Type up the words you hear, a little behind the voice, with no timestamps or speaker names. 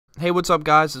Hey, what's up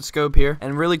guys, it's Scope here,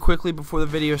 and really quickly before the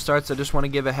video starts, I just want to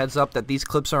give a heads up that these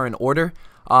clips are in order.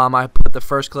 I put the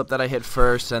first clip that I hit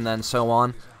first and then so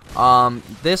on.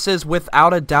 This is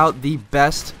without a doubt the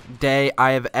best day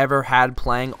I have ever had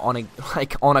playing on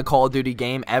a Call of Duty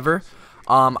game ever.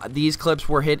 These clips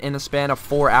were hit in a span of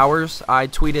 4 hours. I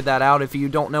tweeted that out. If you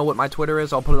don't know what my Twitter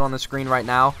is, I'll put it on the screen right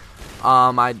now.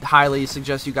 I highly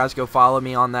suggest you guys go follow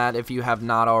me on that if you have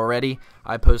not already.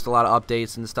 I post a lot of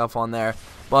updates and stuff on there.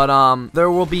 But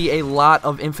there will be a lot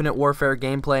of Infinite Warfare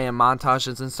gameplay and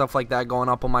montages and stuff like that going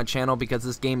up on my channel because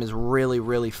this game is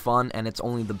really fun and it's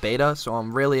only the beta. So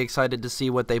I'm really excited to see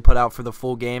what they put out for the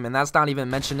full game. And that's not even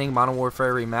mentioning Modern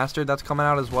Warfare Remastered that's coming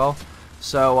out as well.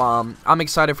 So I'm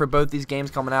excited for both these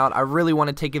games coming out. I really want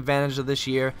to take advantage of this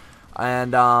year.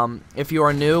 And if you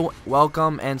are new,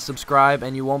 welcome and subscribe,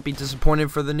 and you won't be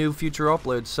disappointed for the new future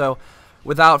uploads. So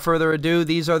without further ado,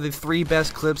 these are the 3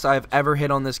 best clips I have ever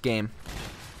hit on this game.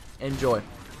 Enjoy.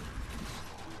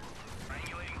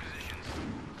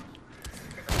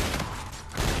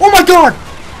 Oh my god!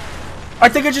 I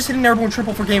think I just hit an airborne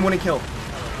triple for game-winning kill.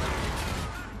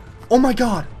 Oh my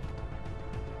god.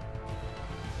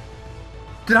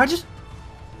 Did I just...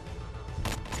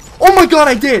 Oh my god,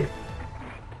 I did!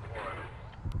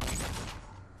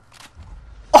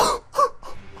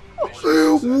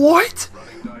 What?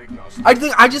 I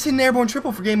think I just hit an airborne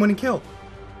triple for game-winning kill.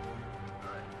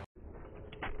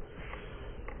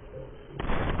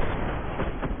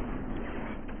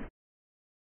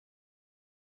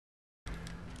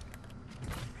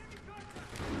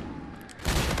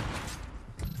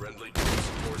 Friendly team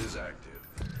support is active.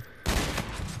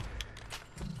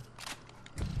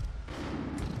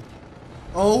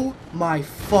 Oh my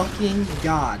fucking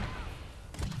god.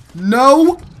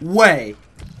 No way.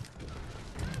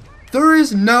 There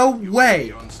is no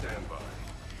way. On standby.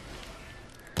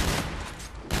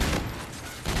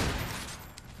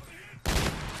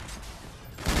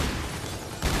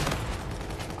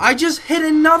 I just hit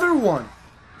another one.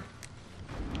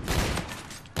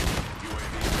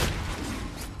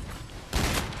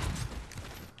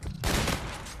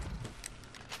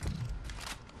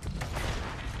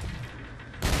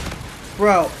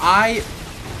 Bro, I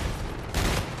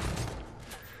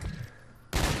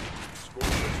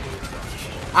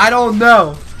don't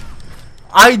know.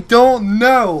 I don't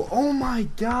know. Oh my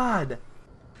god.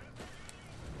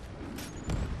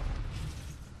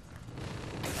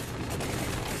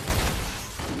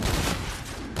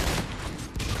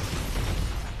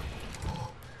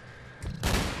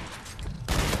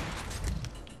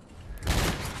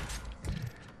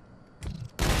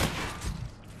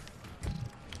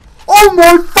 Oh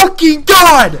my fucking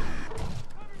god!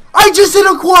 I just hit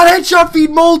a quad headshot feed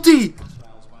multi!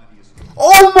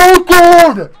 Oh my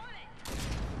god!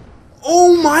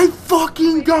 Oh my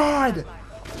fucking god!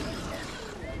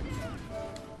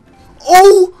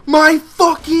 Oh my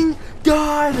fucking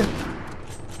god!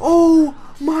 Oh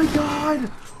my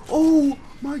god! Oh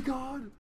my god!